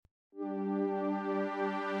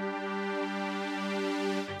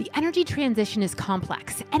The energy transition is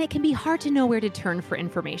complex, and it can be hard to know where to turn for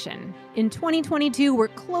information. In 2022, we're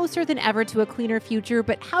closer than ever to a cleaner future,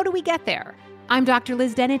 but how do we get there? I'm Dr.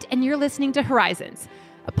 Liz Dennett, and you're listening to Horizons,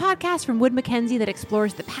 a podcast from Wood Mackenzie that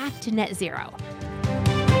explores the path to net zero.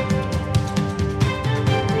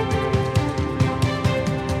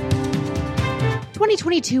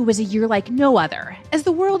 "2022 was a year like no other. As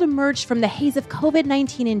the world emerged from the haze of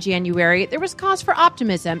COVID-19 in January, there was cause for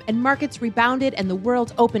optimism and markets rebounded and the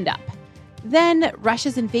world opened up. Then,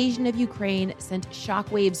 Russia's invasion of Ukraine sent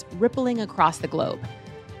shockwaves rippling across the globe.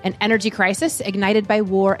 An energy crisis ignited by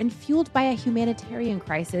war and fueled by a humanitarian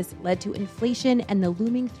crisis led to inflation and the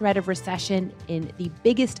looming threat of recession in the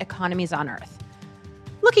biggest economies on Earth.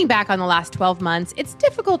 Looking back on the last 12 months, it's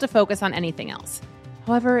difficult to focus on anything else.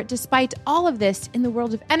 However, despite all of this, in the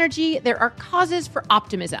world of energy, there are causes for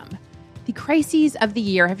optimism. The crises of the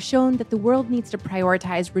year have shown that the world needs to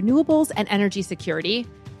prioritize renewables and energy security,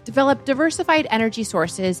 develop diversified energy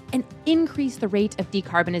sources, and increase the rate of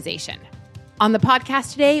decarbonization. On the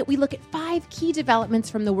podcast today, we look at 5 key developments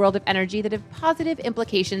from the world of energy that have positive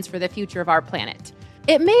implications for the future of our planet.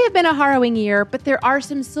 It may have been a harrowing year, but there are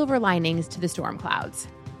some silver linings to the storm clouds.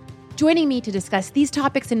 Joining me to discuss these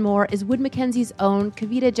topics and more is Wood Mackenzie's own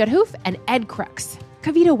Kavita Jadhav and Ed Crooks.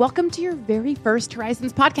 Kavita, welcome to your very first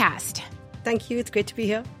Horizons podcast. Thank you. It's great to be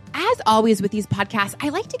here. As always with these podcasts, I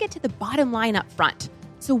like to get to the bottom line up front.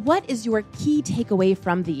 So what is your key takeaway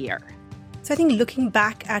from the year? So I think looking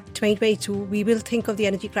back at 2022, we will think of the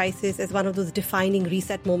energy crisis as one of those defining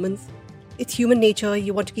reset moments. It's human nature.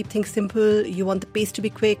 You want to keep things simple. You want the pace to be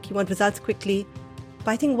quick. You want results quickly. But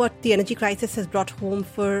I think what the energy crisis has brought home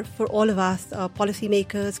for all of us,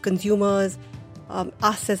 policymakers, consumers,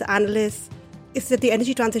 us as analysts, is that the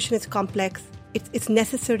energy transition is complex. It's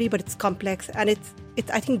necessary, but it's complex. And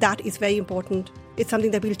I think that is very important. It's something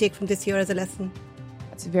that we'll take from this year as a lesson.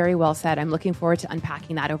 That's very well said. I'm looking forward to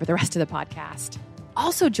unpacking that over the rest of the podcast.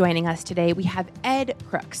 Also joining us today, we have Ed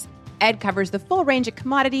Crooks. Ed covers the full range of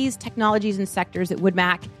commodities, technologies, and sectors at Wood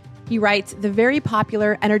Mac. He writes the very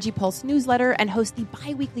popular Energy Pulse newsletter and hosts the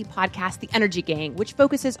bi-weekly podcast, The Energy Gang, which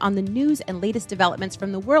focuses on the news and latest developments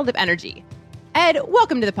from the world of energy. Ed,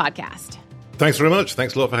 welcome to the podcast. Thanks very much.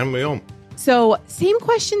 Thanks a lot for having me on. So, same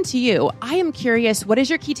question to you. I am curious, what is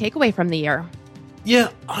your key takeaway from the year?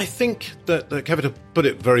 Yeah, I think that Kavita put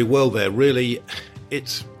it very well there. Really,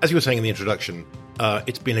 it's, as you were saying in the introduction,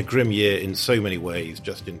 it's been a grim year in so many ways,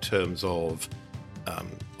 just in terms of,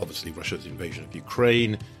 obviously, Russia's invasion of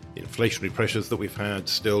Ukraine, inflationary pressures that we've had,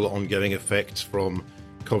 still ongoing effects from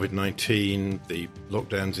COVID-19, the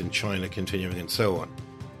lockdowns in China continuing, and so on.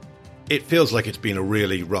 It feels like it's been a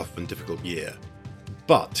really rough and difficult year.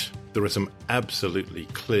 But there are some absolutely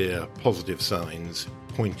clear positive signs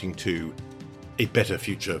pointing to a better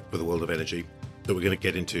future for the world of energy that we're going to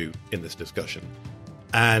get into in this discussion.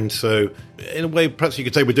 And so, in a way, perhaps you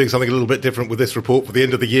could say we're doing something a little bit different with this report for the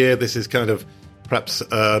end of the year. This is kind of perhaps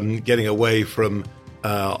getting away from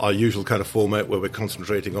our usual kind of format where we're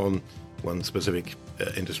concentrating on one specific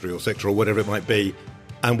industry or sector or whatever it might be.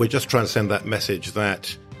 And we're just trying to send that message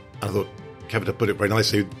that, I thought Kavita put it very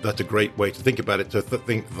nicely, that's a great way to think about it, to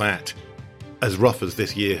think that as rough as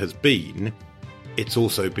this year has been, it's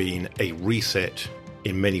also been a reset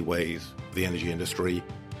in many ways for the energy industry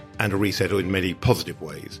and a reset in many positive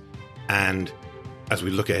ways. And as we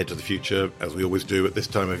look ahead to the future, as we always do at this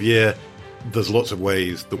time of year, there's lots of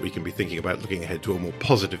ways that we can be thinking about looking ahead to a more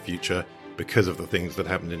positive future because of the things that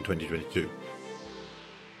happened in 2022.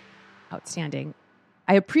 Outstanding.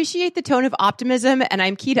 I appreciate the tone of optimism, and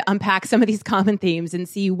I'm keen to unpack some of these common themes and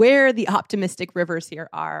see where the optimistic rivers here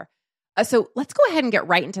are. So let's go ahead and get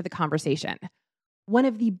right into the conversation. One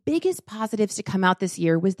of the biggest positives to come out this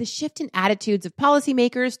year was the shift in attitudes of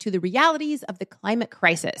policymakers to the realities of the climate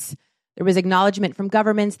crisis. There was acknowledgement from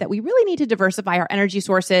governments that we really need to diversify our energy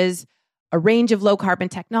sources. A range of low-carbon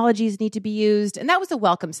technologies need to be used, and that was a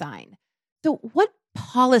welcome sign. So what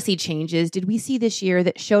policy changes did we see this year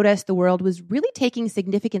that showed us the world was really taking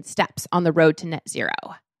significant steps on the road to net zero?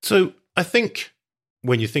 So I think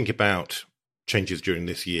when you think about changes during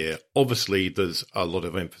this year, obviously there's a lot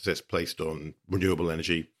of emphasis placed on renewable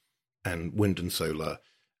energy and wind and solar,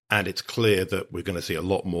 and it's clear that we're going to see a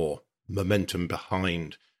lot more momentum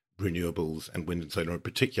behind renewables and wind and solar in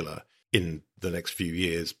particular in the next few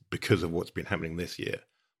years because of what's been happening this year.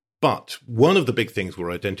 But one of the big things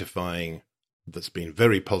we're identifying that's been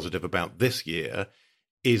very positive about this year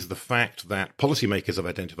is the fact that policymakers have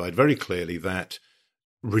identified very clearly that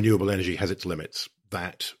renewable energy has its limits,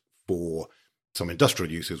 that for some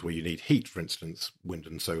industrial uses where you need heat, for instance, wind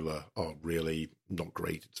and solar are really not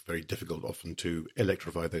great. It's very difficult often to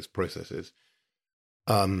electrify those processes.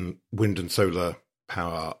 Wind and solar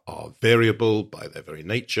power are variable by their very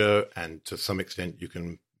nature, and to some extent you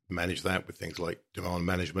can manage that with things like demand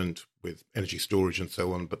management, with energy storage and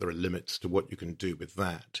so on, but there are limits to what you can do with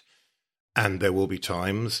that. And there will be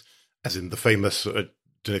times, as in the famous, I don't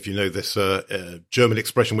know if you know this German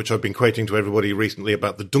expression, which I've been quoting to everybody recently,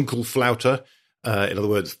 about the Dunkelflaute. In other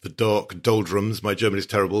words, the dark doldrums. My German is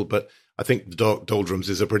terrible, but I think the dark doldrums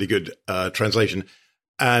is a pretty good translation.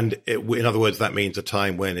 And in other words, that means a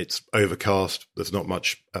time when it's overcast, there's not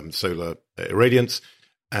much solar irradiance,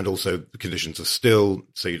 and also the conditions are still,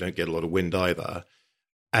 so you don't get a lot of wind either.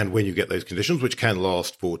 And when you get those conditions, which can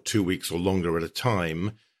last for 2 weeks or longer at a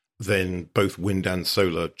time, then both wind and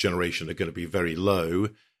solar generation are going to be very low.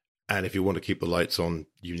 And if you want to keep the lights on,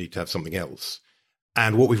 you need to have something else.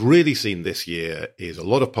 And what we've really seen this year is a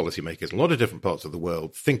lot of policymakers, a lot of different parts of the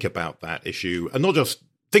world think about that issue, and not just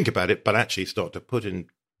think about it, but actually start to put in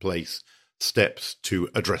place steps to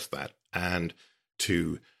address that and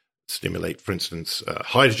to stimulate, for instance,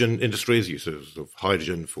 hydrogen industries, use of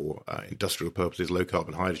hydrogen for industrial purposes, low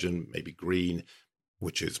carbon hydrogen, maybe green,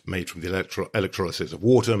 which is made from the electrolysis of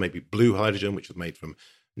water, maybe blue hydrogen, which is made from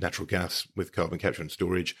natural gas with carbon capture and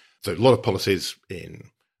storage. So a lot of policies in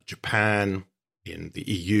Japan, in the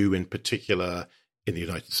EU in particular, in the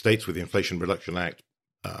United States with the Inflation Reduction Act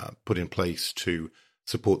put in place to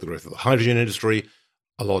support the growth of the hydrogen industry.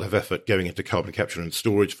 A lot of effort going into carbon capture and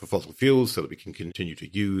storage for fossil fuels so that we can continue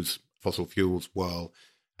to use fossil fuels while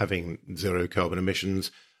having zero carbon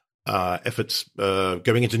emissions. Efforts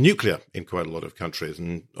going into nuclear in quite a lot of countries.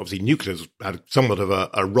 And obviously nuclear's had somewhat of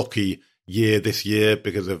a rocky year this year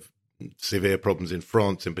because of severe problems in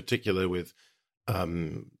France in particular with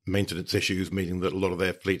maintenance issues, meaning that a lot of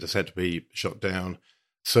their fleet has had to be shut down.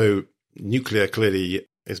 So nuclear clearly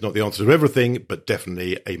is not the answer to everything, but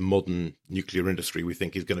definitely a modern nuclear industry we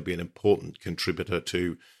think is going to be an important contributor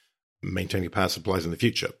to maintaining power supplies in the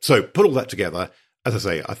future. So put all that together, as I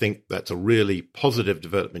say, I think that's a really positive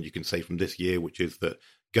development you can say from this year, which is that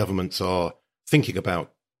governments are thinking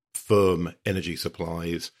about firm energy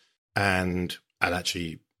supplies and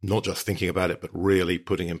actually not just thinking about it, but really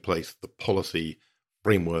putting in place the policy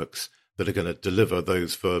frameworks that are going to deliver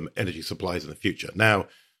those firm energy supplies in the future. Now,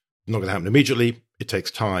 not going to happen immediately. It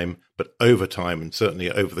takes time, but over time, and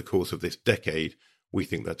certainly over the course of this decade, we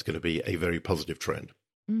think that's going to be a very positive trend.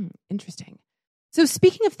 Interesting. So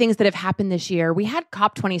speaking of things that have happened this year, we had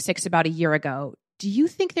COP26 about a year ago. Do you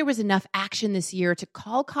think there was enough action this year to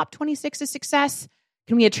call COP26 a success?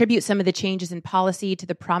 Can we attribute some of the changes in policy to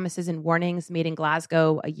the promises and warnings made in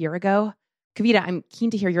Glasgow a year ago? Kavita, I'm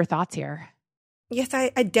keen to hear your thoughts here. Yes, I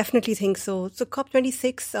definitely think so. So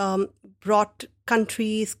COP26 brought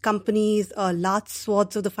countries, companies, large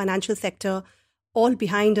swaths of the financial sector all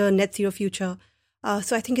behind a net zero future.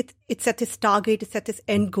 So I think it set this target, it set this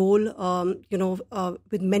end goal,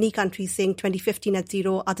 with many countries saying 2050 net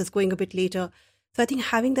zero, others going a bit later. So I think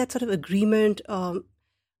having that sort of agreement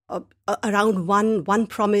around one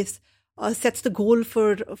promise sets the goal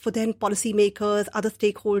for then policymakers, other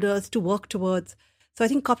stakeholders to work towards. So I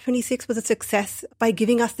think COP26 was a success by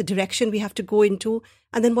giving us the direction we have to go into.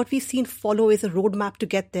 And then what we've seen follow is a roadmap to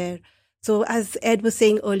get there. So as Ed was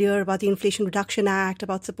saying earlier about the Inflation Reduction Act,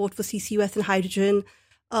 about support for CCUS and hydrogen,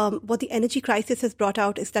 what the energy crisis has brought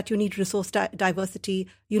out is that you need resource diversity.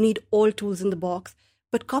 You need all tools in the box.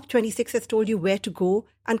 But COP26 has told you where to go,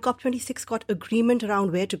 and COP26 got agreement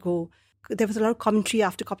around where to go. There was a lot of commentary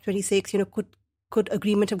after COP26, could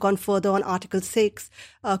agreement have gone further on Article 6?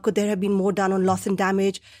 Could there have been more done on loss and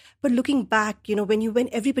damage? But looking back, when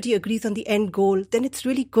everybody agrees on the end goal, then it's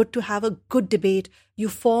really good to have a good debate. You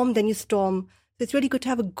form, then you storm. So it's really good to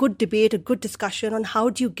have a good debate, a good discussion on how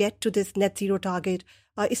do you get to this net zero target.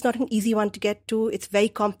 It's not an easy one to get to. It's very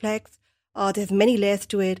complex. There's many layers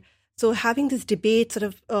to it. So having this debate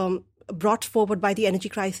sort of brought forward by the energy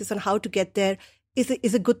crisis on how to get there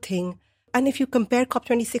is a good thing. And if you compare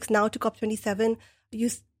COP26 now to COP27,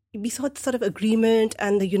 we saw the sort of agreement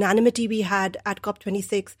and the unanimity we had at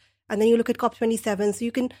COP26. And then you look at COP27, so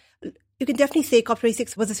you can definitely say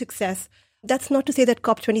COP26 was a success. That's not to say that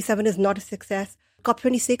COP27 is not a success.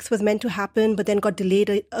 COP26 was meant to happen, but then got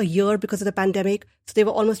delayed a year because of the pandemic. So they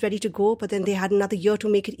were almost ready to go, but then they had another year to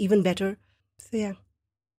make it even better. So yeah.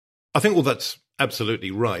 I think, well, that's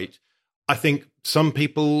absolutely right. I think some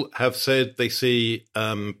people have said they see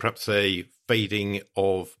perhaps a fading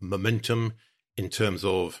of momentum in terms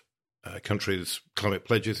of countries' climate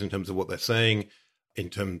pledges, in terms of what they're saying, in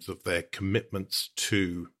terms of their commitments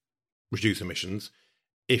to reduce emissions.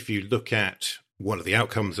 If you look at one of the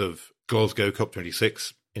outcomes of Glasgow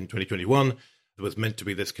COP26 in 2021, there there was meant to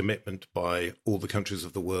be this commitment by all the countries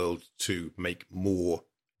of the world to make more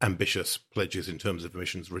ambitious pledges in terms of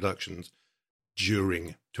emissions reductions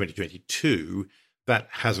during 2022. That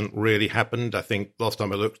hasn't really happened. I think last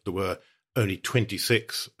time I looked, there were only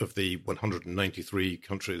 26 of the 193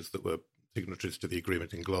 countries that were signatories to the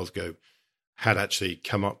agreement in Glasgow had actually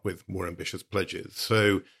come up with more ambitious pledges.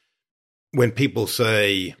 So when people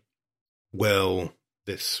say, well,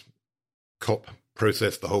 this COP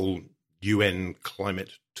process, the whole UN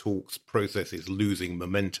climate talks process is losing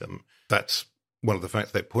momentum, that's one of the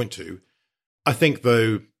facts they point to. I think,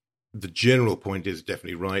 though, the general point is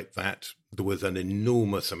definitely right that there was an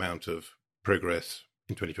enormous amount of progress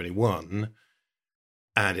in 2021,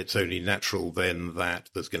 and it's only natural then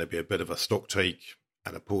that there's going to be a bit of a stock take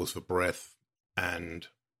and a pause for breath and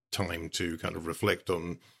time to kind of reflect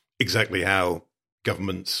on exactly how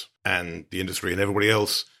governments and the industry and everybody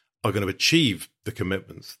else are going to achieve the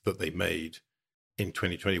commitments that they made in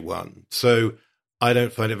 2021. So I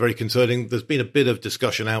don't find it very concerning. There's been a bit of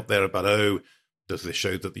discussion out there about, does this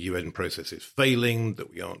show that the UN process is failing,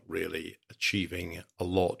 that we aren't really achieving a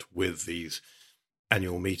lot with these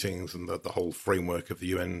annual meetings and the whole framework of the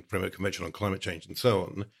UN Framework Convention on Climate Change and so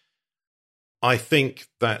on? I think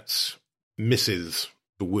that misses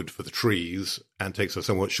the wood for the trees and takes a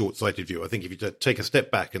somewhat short-sighted view. I think if you take a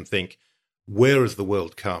step back and think, where has the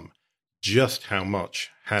world come? Just how much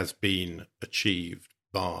has been achieved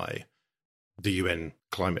by the UN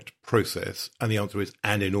climate process? And the answer is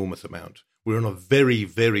an enormous amount. We're on a very,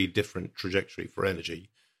 very different trajectory for energy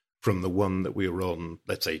from the one that we were on,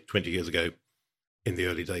 let's say, 20 years ago in the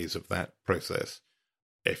early days of that process.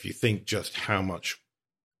 If you think just how much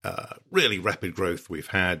really rapid growth we've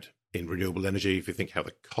had in renewable energy, if you think how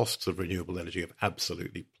the costs of renewable energy have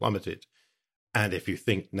absolutely plummeted, and if you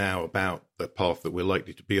think now about the path that we're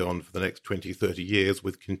likely to be on for the next 20, 30 years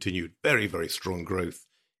with continued very, very strong growth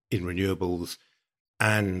in renewables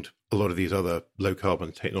and a lot of these other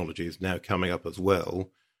low-carbon technologies now coming up as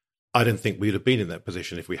well, I don't think we'd have been in that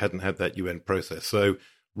position if we hadn't had that UN process. So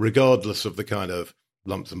regardless of the kind of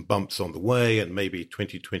lumps and bumps on the way, and maybe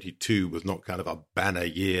 2022 was not kind of a banner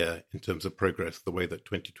year in terms of progress the way that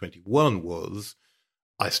 2021 was,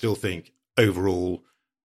 I still think overall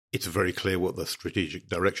it's very clear what the strategic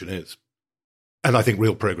direction is. And I think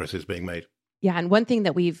real progress is being made. Yeah, and one thing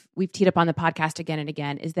that we've teed up on the podcast again and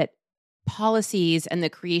again is that policies and the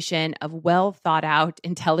creation of well thought out,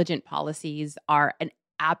 intelligent policies are an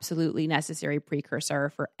absolutely necessary precursor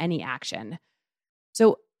for any action.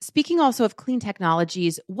 So speaking also of clean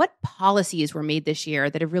technologies, what policies were made this year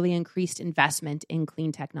that have really increased investment in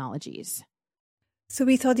clean technologies? So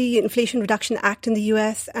we saw the Inflation Reduction Act in the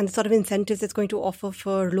US and the sort of incentives it's going to offer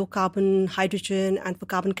for low carbon hydrogen and for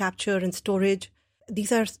carbon capture and storage.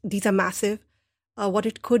 These are massive. What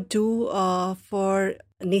it could do for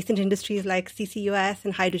nascent industries like CCUS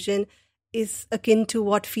and hydrogen is akin to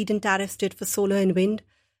what feed-in tariffs did for solar and wind.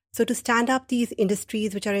 So to stand up these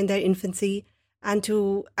industries which are in their infancy and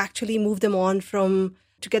to actually move them on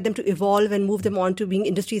to get them to evolve and move them on to being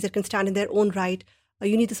industries that can stand in their own right,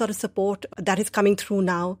 you need the sort of support that is coming through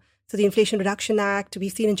now. So the Inflation Reduction Act,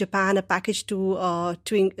 we've seen in Japan a package to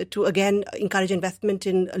again encourage investment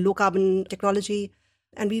in low carbon technology.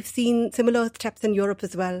 And we've seen similar steps in Europe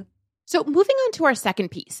as well. So moving on to our second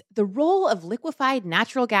piece, the role of liquefied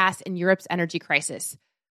natural gas in Europe's energy crisis.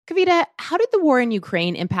 Kavita, how did the war in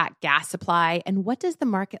Ukraine impact gas supply, and what does the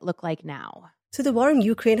market look like now? So the war in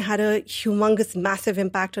Ukraine had a humongous, massive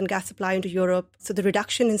impact on gas supply into Europe. So the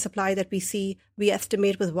reduction in supply that we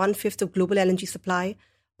estimate was 1/5 of global LNG supply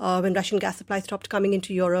when Russian gas supply stopped coming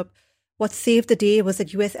into Europe. What saved the day was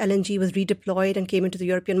that US LNG was redeployed and came into the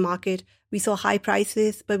European market. We saw high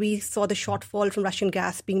prices, but we saw the shortfall from Russian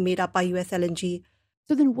gas being made up by US LNG.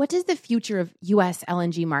 So then what does the future of US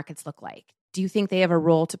LNG markets look like? Do you think they have a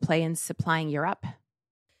role to play in supplying Europe?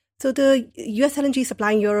 So the US LNG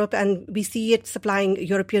supplying Europe, and we see it supplying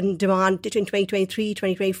European demand in 2023,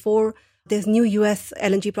 2024. There's new US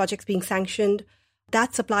LNG projects being sanctioned.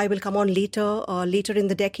 That supply will come on later in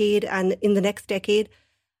the decade and in the next decade.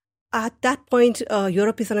 At that point,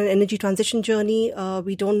 Europe is on an energy transition journey.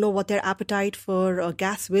 We don't know what their appetite for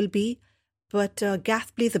gas will be, but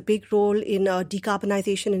gas plays a big role in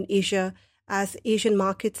decarbonization in Asia. As Asian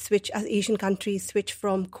countries switch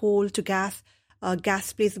from coal to gas,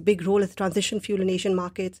 gas plays a big role as a transition fuel in Asian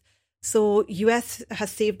markets. So US has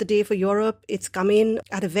saved the day for Europe. It's come in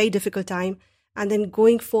at a very difficult time. And then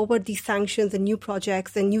going forward, these sanctions and new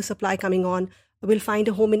projects and new supply coming on will find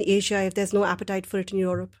a home in Asia if there's no appetite for it in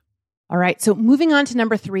Europe. All right. So moving on to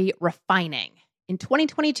number 3, refining. In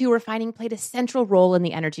 2022, refining played a central role in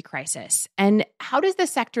the energy crisis. And how does the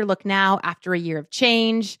sector look now after a year of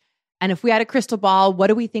change? And if we had a crystal ball, what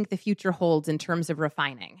do we think the future holds in terms of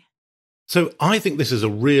refining? So I think this is a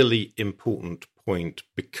really important point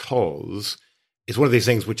because it's one of these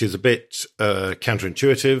things which is a bit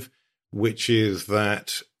counterintuitive, which is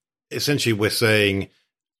that essentially we're saying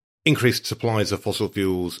increased supplies of fossil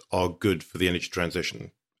fuels are good for the energy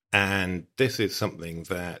transition. And this is something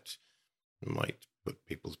that might put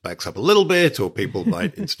people's backs up a little bit, or people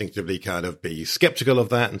might instinctively kind of be skeptical of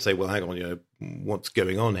that and say, well, hang on, what's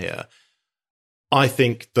going on here? I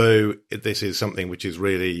think, though, this is something which is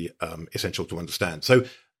really essential to understand. So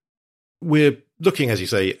we're looking, as you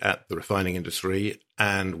say, at the refining industry,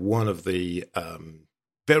 and one of the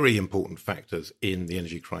very important factors in the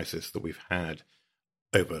energy crisis that we've had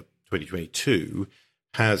over 2022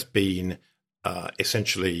 has been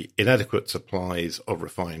essentially inadequate supplies of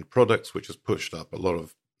refined products, which has pushed up a lot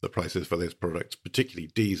of the prices for those products,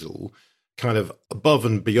 particularly diesel, kind of above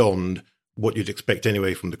and beyond what you'd expect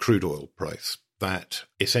anyway from the crude oil price. That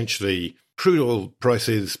essentially crude oil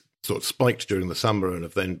prices sort of spiked during the summer and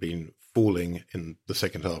have then been falling in the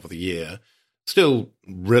second half of the year. Still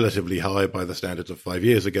relatively high by the standards of 5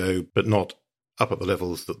 years ago, but not up at the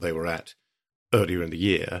levels that they were at earlier in the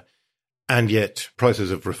year. And yet prices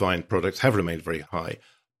of refined products have remained very high,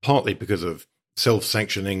 partly because of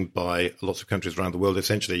self-sanctioning by lots of countries around the world.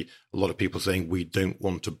 Essentially, a lot of people saying we don't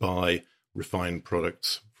want to buy refined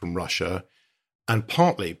products from Russia, and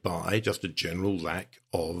partly by just a general lack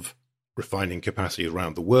of refining capacity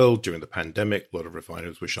around the world. During the pandemic, a lot of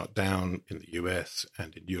refineries were shut down in the US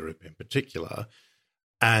and in Europe in particular.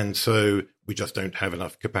 And so we just don't have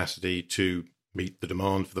enough capacity to meet the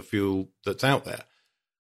demand for the fuel that's out there.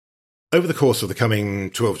 Over the course of the coming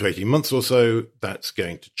 12 to 18 months or so, that's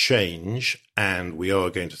going to change, and we are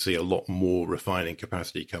going to see a lot more refining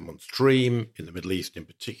capacity come on stream in the Middle East in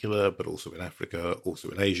particular, but also in Africa, also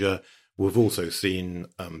in Asia. We've also seen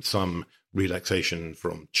some relaxation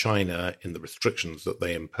from China in the restrictions that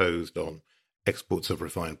they imposed on exports of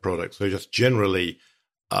refined products. So just generally,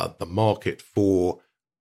 the market for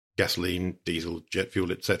gasoline, diesel, jet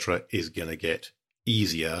fuel, etc., is going to get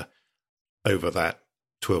easier over that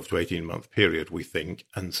 12 to 18 month period, we think.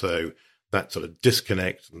 And so that sort of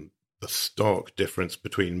disconnect and the stark difference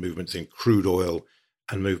between movements in crude oil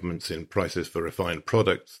and movements in prices for refined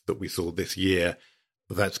products that we saw this year,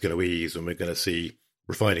 that's going to ease, and we're going to see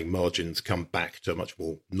refining margins come back to much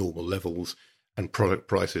more normal levels and product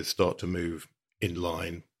prices start to move in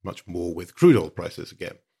line much more with crude oil prices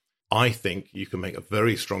again. I think you can make a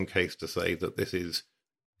very strong case to say that this is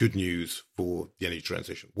good news for the energy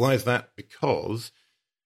transition. Why is that? Because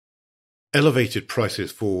elevated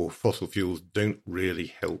prices for fossil fuels don't really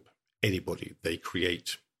help anybody. They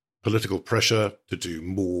create political pressure to do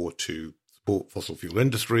more to support fossil fuel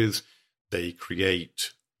industries. They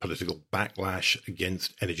create political backlash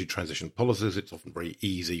against energy transition policies. It's often very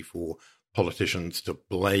easy for politicians to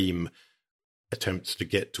blame attempts to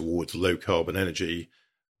get towards low carbon energy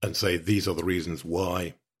and say these are the reasons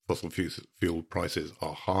why fossil fuel prices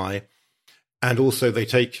are high. And also they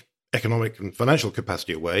take economic and financial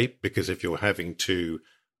capacity away, because if you're having to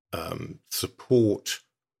support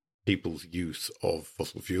people's use of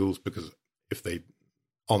fossil fuels, because if they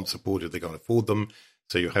aren't supported, they can't afford them.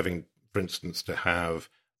 So you're having, for instance, to have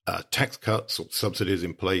tax cuts or subsidies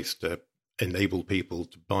in place to enable people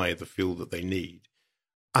to buy the fuel that they need.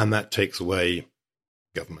 And that takes away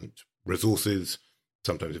government resources,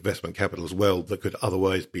 sometimes investment capital as well, that could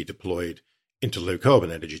otherwise be deployed into low carbon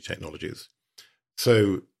energy technologies.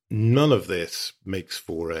 So none of this makes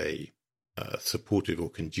for a supportive or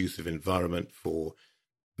conducive environment for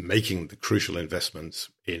making the crucial investments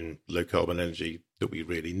in low carbon energy that we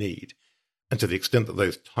really need. And to the extent that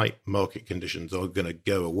those tight market conditions are going to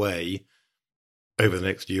go away over the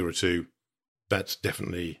next year or two, that's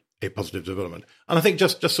definitely a positive development. And I think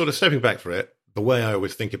just sort of stepping back for it, the way I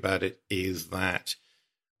always think about it is that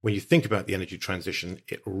when you think about the energy transition,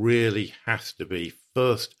 it really has to be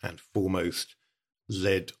first and foremost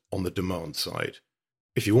led on the demand side.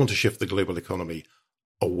 If you want to shift the global economy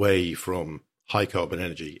away from high carbon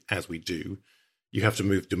energy, as we do, you have to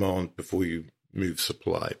move demand before you move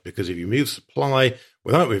supply. Because if you move supply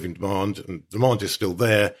without moving demand, and demand is still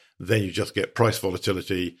there, then you just get price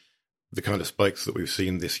volatility, the kind of spikes that we've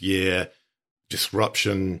seen this year,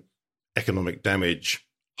 disruption, economic damage,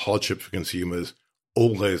 hardship for consumers,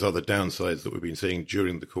 all those other downsides that we've been seeing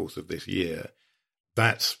during the course of this year.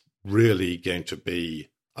 That's really going to be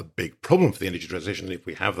a big problem for the energy transition if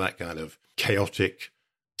we have that kind of chaotic,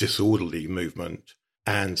 disorderly movement.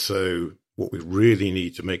 And so what we really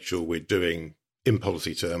need to make sure we're doing in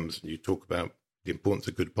policy terms, and you talk about the importance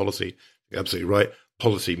of good policy, you're absolutely right.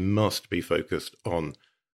 Policy must be focused on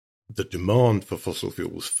the demand for fossil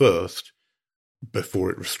fuels first before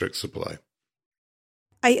it restricts supply.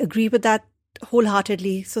 I agree with that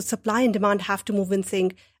wholeheartedly. So supply and demand have to move in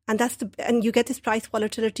sync. And you get this price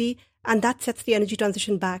volatility, and that sets the energy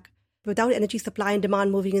transition back. Without energy supply and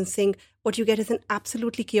demand moving in sync, what you get is an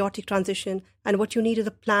absolutely chaotic transition. And what you need is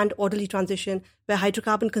a planned, orderly transition where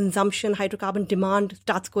hydrocarbon consumption, hydrocarbon demand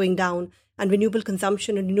starts going down, and renewable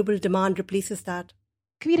consumption and renewable demand replaces that.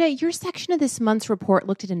 Kavita, your section of this month's report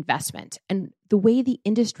looked at investment and the way the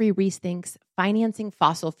industry rethinks financing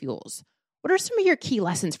fossil fuels. What are some of your key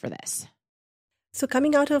lessons for this? So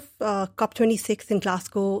coming out of COP26 in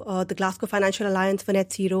Glasgow, the Glasgow Financial Alliance for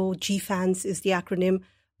Net Zero, GFANZ is the acronym,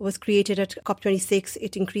 was created at COP26.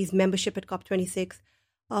 It increased membership at COP26.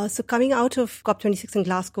 So coming out of COP26 in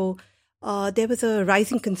Glasgow, there was a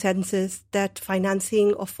rising consensus that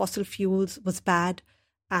financing of fossil fuels was bad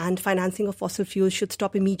and financing of fossil fuels should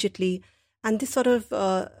stop immediately. And this sort of,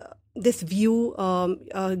 this view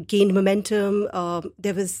gained momentum.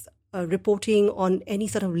 There was reporting on any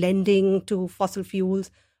sort of lending to fossil fuels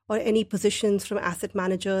or any positions from asset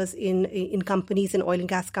managers in companies, in oil and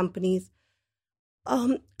gas companies.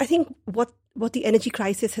 I think what the energy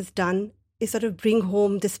crisis has done is sort of bring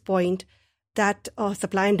home this point that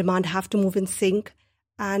supply and demand have to move in sync.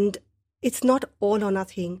 And it's not all or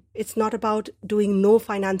nothing. It's not about doing no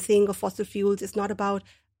financing of fossil fuels. It's not about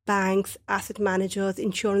banks, asset managers,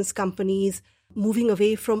 insurance companies moving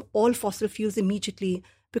away from all fossil fuels immediately.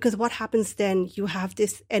 Because what happens then, you have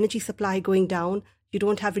this energy supply going down. You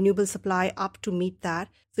don't have renewable supply up to meet that.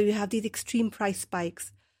 So you have these extreme price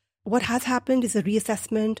spikes. What has happened is a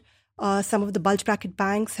reassessment. Some of the bulge bracket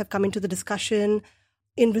banks have come into the discussion.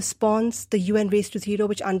 In response, the UN Race to Zero,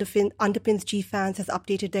 which underpins GFANZ, has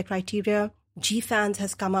updated their criteria. GFANZ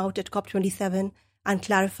has come out at COP27 and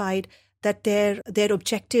clarified that their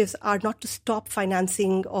objectives are not to stop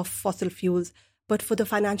financing of fossil fuels, but for the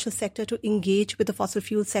financial sector to engage with the fossil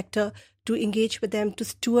fuel sector, to engage with them, to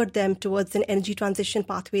steward them towards an energy transition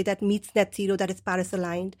pathway that meets net zero, that is Paris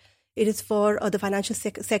aligned. It is for the financial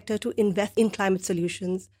sector to invest in climate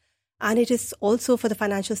solutions. And it is also for the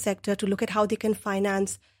financial sector to look at how they can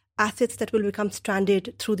finance assets that will become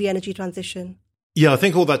stranded through the energy transition. Yeah, I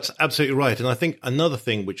think all that's absolutely right. And I think another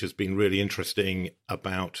thing which has been really interesting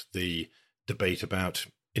about the debate about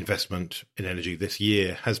investment in energy this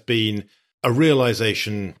year has been a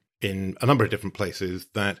realization in a number of different places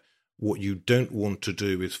that what you don't want to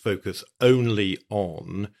do is focus only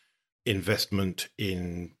on investment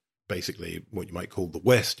in basically what you might call the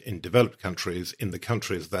West, in developed countries, in the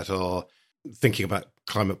countries that are thinking about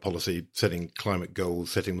climate policy, setting climate goals,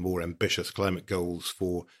 setting the more ambitious climate goals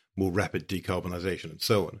for more rapid decarbonisation and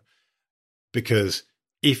so on. Because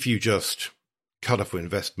if you just cut off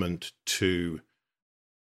investment to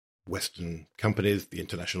Western companies, the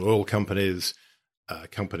international oil companies,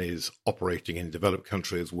 companies operating in developed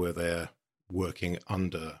countries where they're working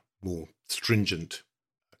under more stringent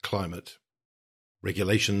climate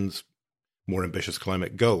regulations, more ambitious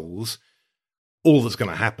climate goals, all that's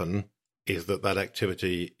going to happen is that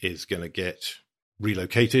activity is going to get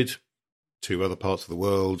relocated to other parts of the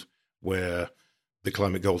world where the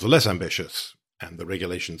climate goals are less ambitious and the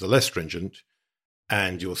regulations are less stringent,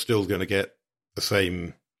 and you're still going to get the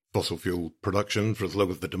same fossil fuel production for as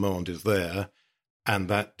long as the demand is there, and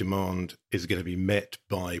that demand is going to be met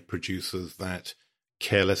by producers that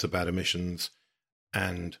care less about emissions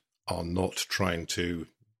and are not trying to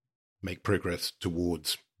make progress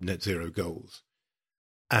towards net zero goals.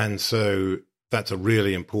 And so that's a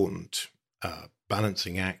really important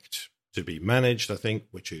balancing act to be managed, I think,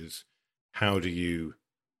 which is how do you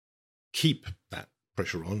keep that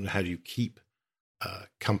pressure on? How do you keep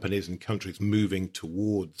companies and countries moving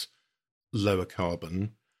towards lower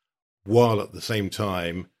carbon while at the same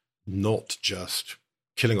time not just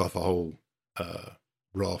killing off a whole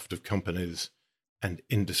raft of companies and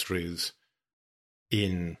industries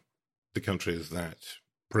in the countries that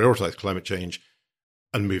prioritize climate change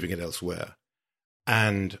and moving it elsewhere.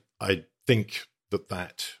 And I think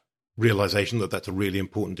that realization that that's a really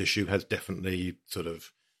important issue has definitely sort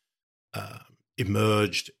of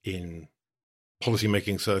emerged in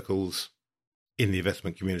policymaking circles, in the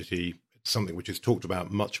investment community. It's something which is talked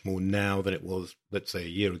about much more now than it was, let's say, a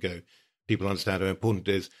year ago. People understand how important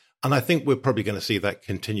it is. And I think we're probably going to see that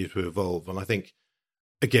continue to evolve. And I think,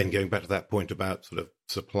 again, going back to that point about sort of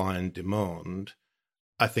supply and demand,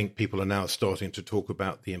 I think people are now starting to talk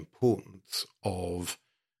about the importance of,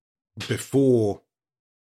 before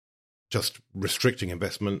just restricting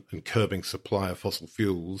investment and curbing supply of fossil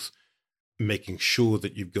fuels, making sure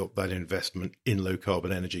that you've got that investment in low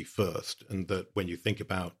carbon energy first, and that when you think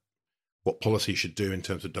about what policy should do in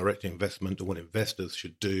terms of direct investment or what investors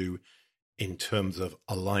should do in terms of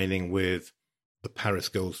aligning with the Paris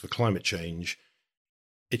goals for climate change,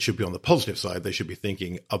 it should be on the positive side. They should be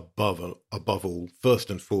thinking above all, first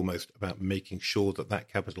and foremost, about making sure that that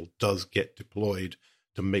capital does get deployed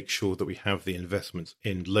to make sure that we have the investments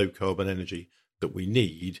in low carbon energy that we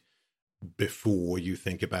need before you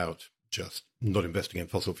think about just not investing in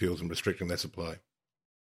fossil fuels and restricting their supply.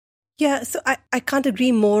 Yeah, so I can't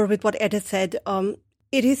agree more with what Ed has said.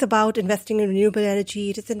 It is about investing in renewable energy.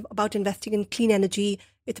 It is about investing in clean energy.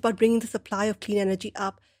 It's about bringing the supply of clean energy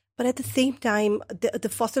up. But at the same time, the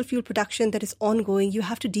fossil fuel production that is ongoing, you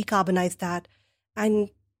have to decarbonize that. And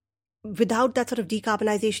without that sort of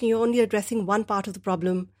decarbonization, you're only addressing one part of the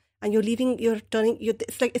problem, and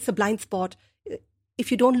it's a blind spot.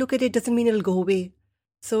 If you don't look at it, it doesn't mean it'll go away.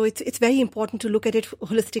 So it's very important to look at it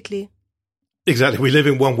holistically. Exactly. We live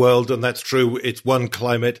in one world, and that's true. It's one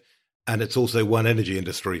climate, and it's also one energy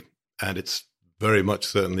industry, and it's very much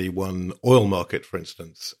certainly one oil market, for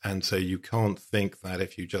instance. And so you can't think that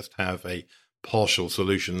if you just have a partial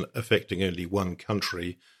solution affecting only one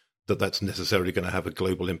country, that's necessarily going to have a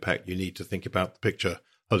global impact. You need to think about the picture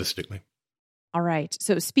holistically. All right.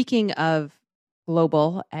 So speaking of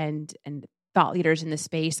global and thought leaders in the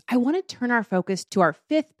space, I want to turn our focus to our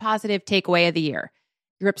fifth positive takeaway of the year,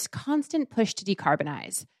 Europe's constant push to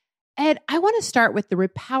decarbonize. Ed, I want to start with the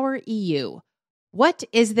Repower EU. What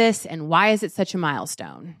is this, and why is it such a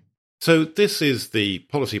milestone? So this is the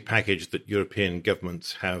policy package that European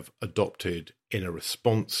governments have adopted in a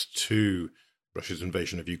response to Russia's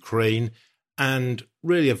invasion of Ukraine, and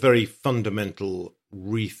really a very fundamental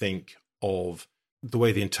rethink of the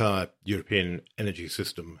way the entire European energy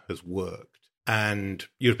system has worked. And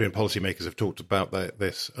European policymakers have talked about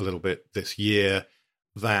this a little bit this year,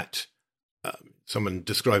 that someone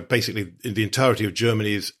described basically the entirety of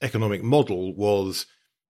Germany's economic model was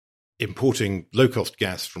importing low-cost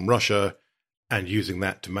gas from Russia and using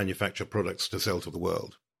that to manufacture products to sell to the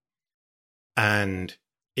world. And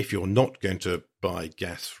if you're not going to buy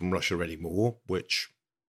gas from Russia anymore, which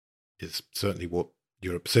is certainly what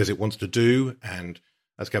Europe says it wants to do, and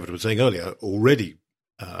as Kavita was saying earlier, already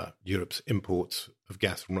Europe's imports of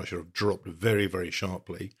gas from Russia have dropped very, very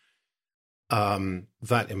sharply.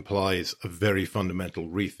 That implies a very fundamental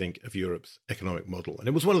rethink of Europe's economic model. And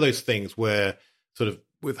it was one of those things where sort of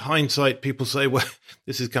with hindsight, people say, well,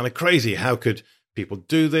 this is kind of crazy. How could people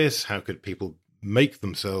do this? How could people make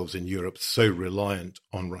themselves in Europe so reliant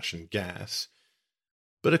on Russian gas?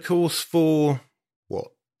 But of course, for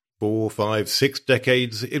 4, 5, 6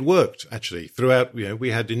 decades, it worked, actually. Throughout, we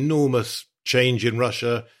had enormous change in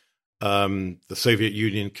Russia. The Soviet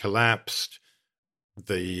Union collapsed.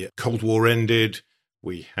 The Cold War ended.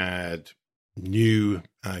 We had new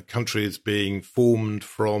countries being formed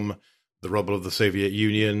from the rubble of the Soviet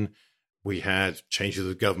Union. We had changes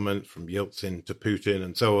of government from Yeltsin to Putin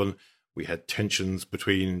and so on. We had tensions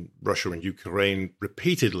between Russia and Ukraine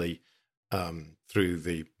repeatedly through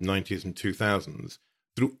the 90s and 2000s.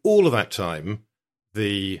 Through all of that time,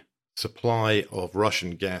 the supply of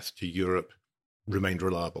Russian gas to Europe remained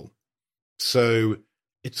reliable. So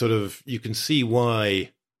it's sort of, you can see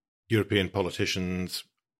why European politicians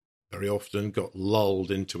very often got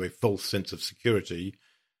lulled into a false sense of security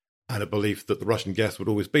and a belief that the Russian gas would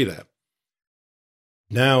always be there.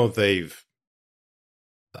 Now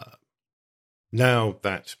now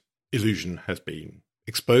that illusion has been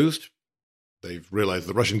exposed. They've realized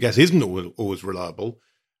the Russian gas isn't always reliable,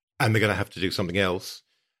 and they're going to have to do something else.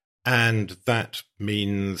 And that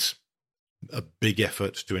means a big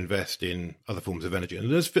effort to invest in other forms of energy.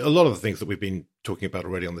 And there's a lot of the things that we've been talking about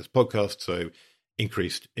already on this podcast. So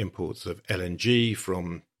increased imports of LNG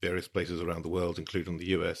from various places around the world, including the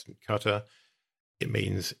US and Qatar. It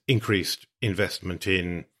means increased investment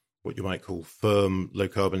in what you might call firm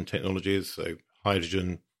low-carbon technologies, so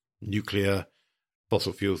hydrogen, nuclear,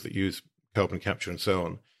 fossil fuels that use carbon capture and so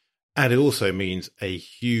on. And it also means a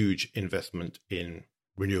huge investment in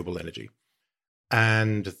renewable energy.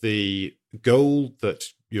 And the goal that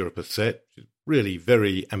Europe has set, really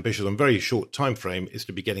very ambitious and very short time frame, is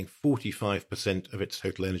to be getting 45% of its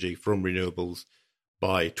total energy from renewables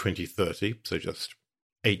by 2030, so just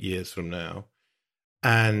 8 years from now.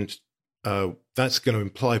 And that's going to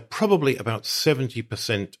imply probably about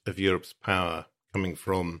 70% of Europe's power coming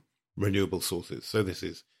from renewable sources. So this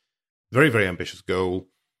is a very, very ambitious goal.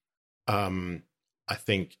 I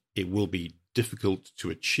think it will be difficult to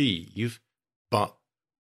achieve, but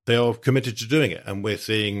they are committed to doing it. And we're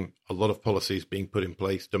seeing a lot of policies being put in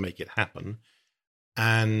place to make it happen.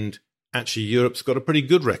 And actually Europe's got a pretty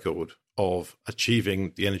good record of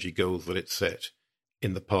achieving the energy goals that it's set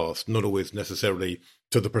in the past, not always necessarily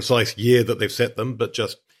to the precise year that they've set them, but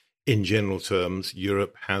just in general terms,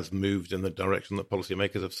 Europe has moved in the direction that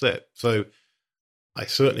policymakers have set. So I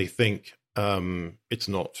certainly think it's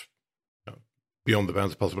not beyond the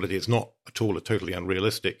bounds of possibility. It's not at all a totally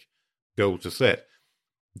unrealistic goal to set.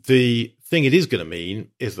 The thing it is going to mean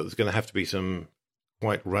is that there's going to have to be some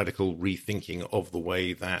quite radical rethinking of the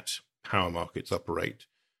way that power markets operate.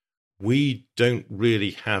 We don't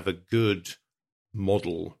really have a good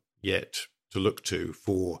model yet to look to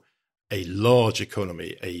for a large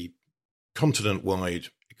economy, a continent-wide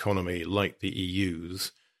economy like the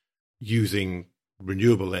EU's, using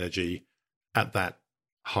renewable energy at that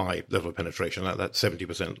high level of penetration, at that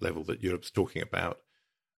 70% level that Europe's talking about.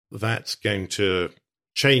 That's going to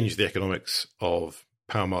change the economics of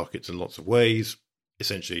power markets in lots of ways.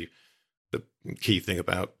 Essentially, the key thing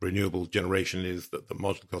about renewable generation is that the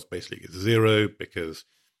marginal cost basically is zero because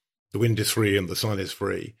the wind is free and the sun is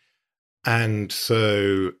free. And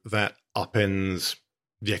so that upends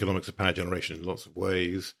the economics of power generation in lots of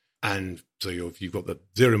ways. And so you've got the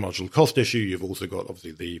zero marginal cost issue. You've also got,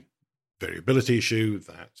 obviously, the variability issue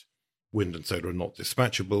that wind and solar are not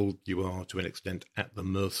dispatchable. You are, to an extent, at the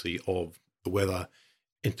mercy of the weather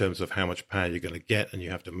in terms of how much power you're going to get, and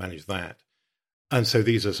you have to manage that. And so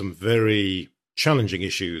these are some very challenging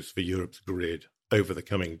issues for Europe's grid over the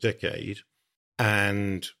coming decade.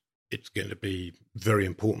 And it's going to be very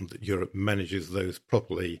important that Europe manages those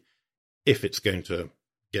properly if it's going to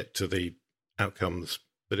get to the outcomes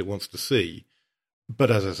that it wants to see.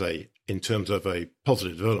 But as I say, in terms of a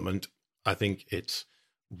positive development, I think it's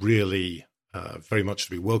really very much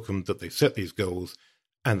to be welcomed that they set these goals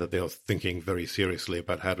and that they are thinking very seriously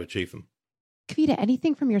about how to achieve them. Kavita,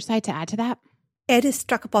 anything from your side to add to that? Ed has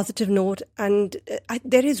struck a positive note, and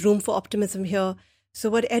there is room for optimism here. So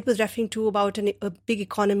what Ed was referring to about a big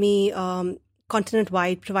economy,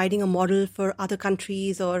 continent-wide, providing a model for other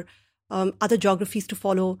countries or other geographies to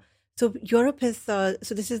follow. So Europe has, so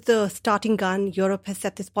this is the starting gun. Europe has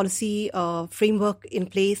set this policy framework in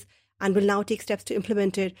place and will now take steps to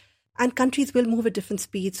implement it. And countries will move at different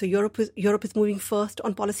speeds. So Europe is moving first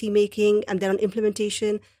on policy making and then on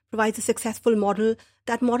implementation, provides a successful model.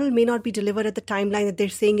 That model may not be delivered at the timeline that they're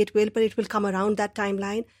saying it will, but it will come around that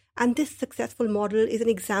timeline. And this successful model is an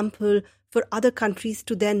example for other countries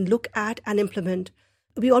to then look at and implement.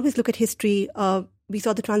 We always look at history. We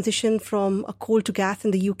saw the transition from coal to gas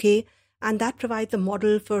in the UK, and that provides a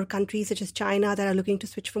model for countries such as China that are looking to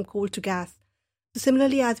switch from coal to gas. So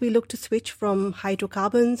similarly, as we look to switch from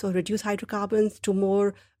hydrocarbons or reduce hydrocarbons to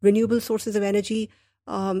more renewable sources of energy,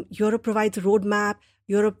 Europe provides a roadmap.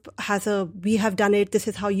 Europe has we have done it, this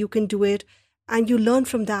is how you can do it. And you learn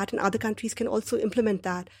from that, and other countries can also implement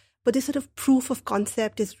that. But this sort of proof of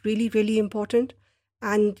concept is really, really important.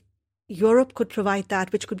 And Europe could provide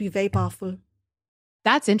that, which could be very powerful.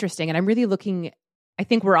 That's interesting. And I'm really I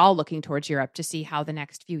think we're all looking towards Europe to see how the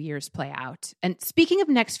next few years play out. And speaking of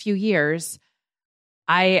next few years,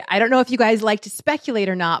 I don't know if you guys like to speculate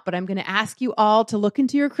or not, but I'm going to ask you all to look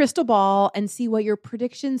into your crystal ball and see what your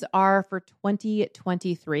predictions are for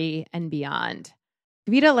 2023 and beyond.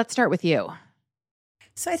 Kavita, let's start with you.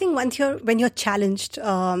 So I think when you're challenged,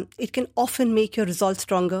 it can often make your resolve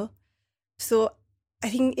stronger. So I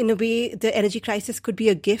think in a way, the energy crisis could be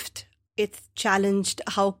a gift. It's challenged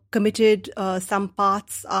how committed some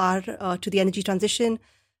parts are to the energy transition.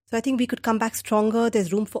 So I think we could come back stronger.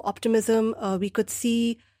 There's room for optimism. We could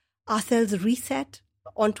see ourselves reset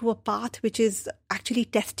onto a path which is actually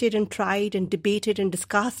tested and tried and debated and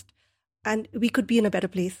discussed. And we could be in a better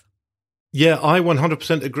place. Yeah, I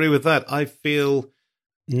 100% agree with that. I feel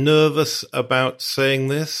nervous about saying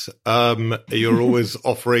this. You're always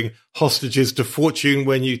offering hostages to fortune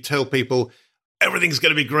when you tell people everything's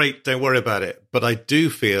going to be great, don't worry about it. But I do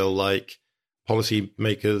feel like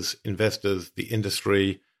policymakers, investors, the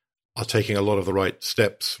industry are taking a lot of the right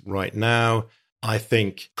steps right now. I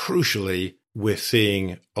think, crucially, we're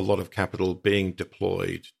seeing a lot of capital being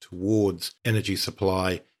deployed towards energy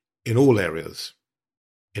supply in all areas,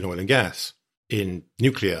 in oil and gas, in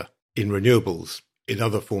nuclear, in renewables, in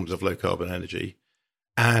other forms of low-carbon energy.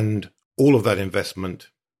 And all of that investment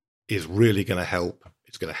is really going to help.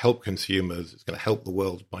 It's going to help consumers. It's going to help the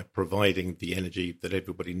world by providing the energy that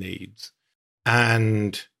everybody needs.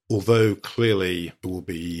 And although clearly there will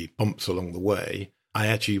be bumps along the way, I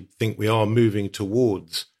actually think we are moving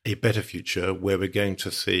towards a better future where we're going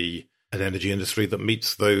to see an energy industry that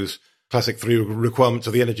meets those classic three requirements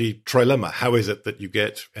of the energy trilemma. How is it that you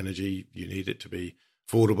get energy? You need it to be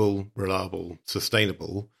affordable, reliable,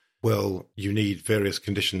 sustainable. Well, you need various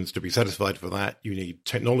conditions to be satisfied for that. You need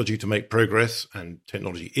technology to make progress, and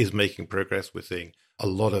technology is making progress. We're seeing a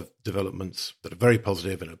lot of developments that are very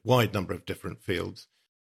positive in a wide number of different fields.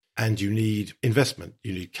 And you need investment.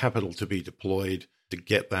 You need capital to be deployed to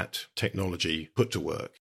get that technology put to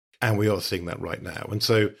work. And we are seeing that right now. And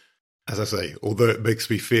so, as I say, although it makes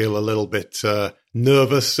me feel a little bit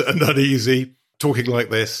nervous and uneasy talking like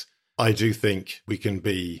this, I do think we can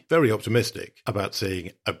be very optimistic about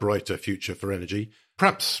seeing a brighter future for energy.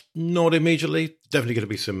 Perhaps not immediately, definitely going to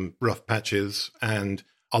be some rough patches, and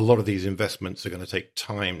a lot of these investments are going to take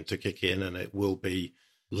time to kick in, and it will be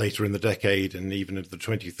later in the decade and even into the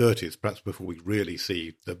 2030s, perhaps before we really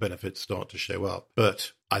see the benefits start to show up.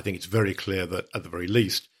 But I think it's very clear that at the very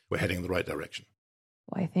least, we're heading in the right direction.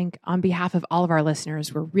 Well, I think on behalf of all of our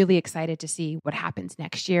listeners, we're really excited to see what happens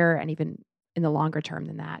next year and even in the longer term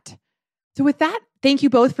than that. So with that, thank you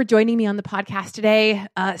both for joining me on the podcast today.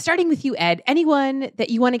 Starting with you, Ed, anyone that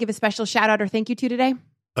you want to give a special shout out or thank you to today?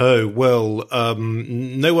 Oh, well,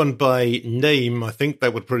 no one by name. I think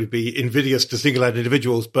that would probably be invidious to single out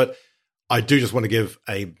individuals, but I do just want to give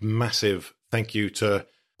a massive thank you to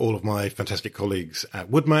all of my fantastic colleagues at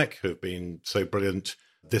WoodMac who have been so brilliant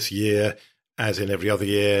this year, as in every other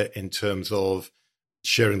year, in terms of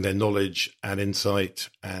sharing their knowledge and insight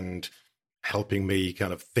and helping me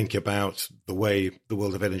kind of think about the way the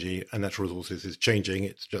world of energy and natural resources is changing.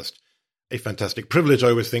 It's just a fantastic privilege, I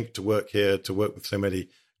always think, to work here, to work with so many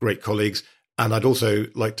great colleagues. And I'd also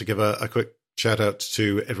like to give a quick shout out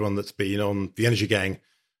to everyone that's been on the Energy Gang,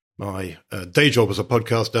 my day job as a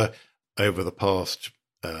podcaster, over the past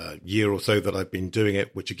year or so that I've been doing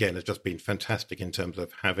it, which again has just been fantastic in terms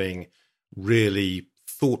of having really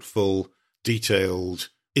thoughtful, detailed,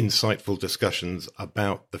 insightful discussions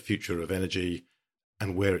about the future of energy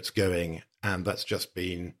and where it's going. And that's just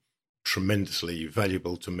been tremendously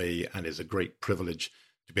valuable to me and is a great privilege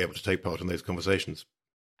to be able to take part in those conversations.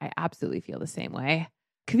 I absolutely feel the same way.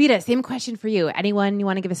 Kavita, same question for you. Anyone you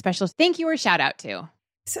want to give a special thank you or shout out to?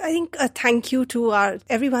 So I think a thank you to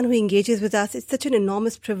everyone who engages with us. It's such an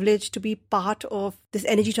enormous privilege to be part of this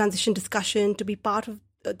energy transition discussion, to be part of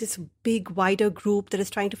this big, wider group that is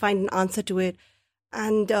trying to find an answer to it.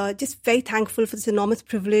 And just very thankful for this enormous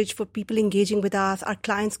privilege for people engaging with us, our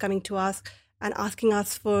clients coming to us and asking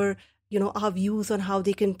us for, our views on how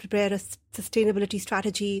they can prepare a sustainability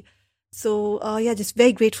strategy. So just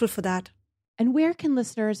very grateful for that. And where can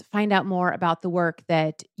listeners find out more about the work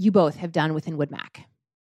that you both have done within WoodMac?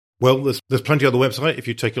 Well, there's plenty on the website. If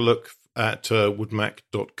you take a look at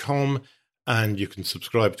woodmac.com, and you can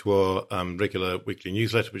subscribe to our regular weekly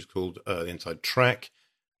newsletter, which is called The Inside Track,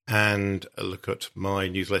 and look at my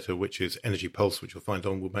newsletter, which is Energy Pulse, which you'll find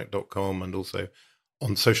on woodmac.com, and also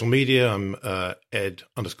on social media. I'm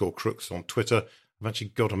Ed_Crooks on Twitter. I've actually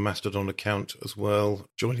got a Mastodon account as well,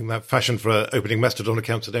 joining that fashion for opening Mastodon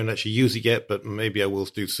accounts. I don't actually use it yet, but maybe I will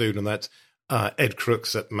do soon, and that's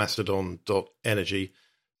edcrooks@mastodon.energy.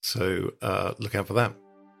 So look out for that.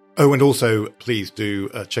 Oh, and also please do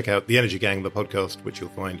check out The Energy Gang, the podcast, which you'll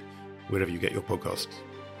find wherever you get your podcasts.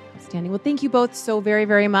 Outstanding. Well, thank you both so very,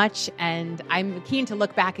 very much. And I'm keen to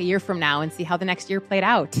look back a year from now and see how the next year played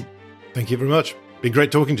out. Thank you very much. Been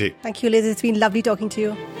great talking to you. Thank you, Liz. It's been lovely talking to you.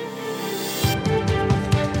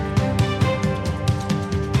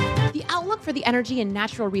 The outlook for the energy and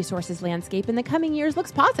natural resources landscape in the coming years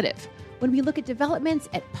looks positive when we look at developments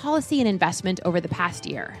at policy and investment over the past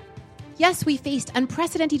year. Yes, we faced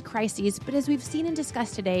unprecedented crises, but as we've seen and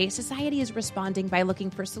discussed today, society is responding by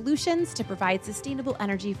looking for solutions to provide sustainable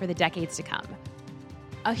energy for the decades to come.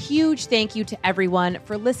 A huge thank you to everyone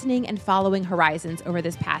for listening and following Horizons over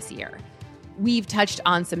this past year. We've touched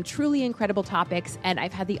on some truly incredible topics, and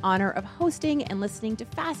I've had the honor of hosting and listening to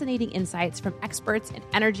fascinating insights from experts in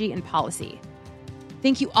energy and policy.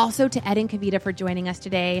 Thank you also to Ed and Kavita for joining us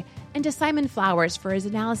today, and to Simon Flowers for his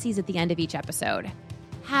analyses at the end of each episode.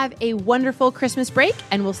 Have a wonderful Christmas break,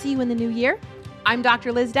 and we'll see you in the new year. I'm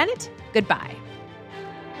Dr. Liz Dennett. Goodbye.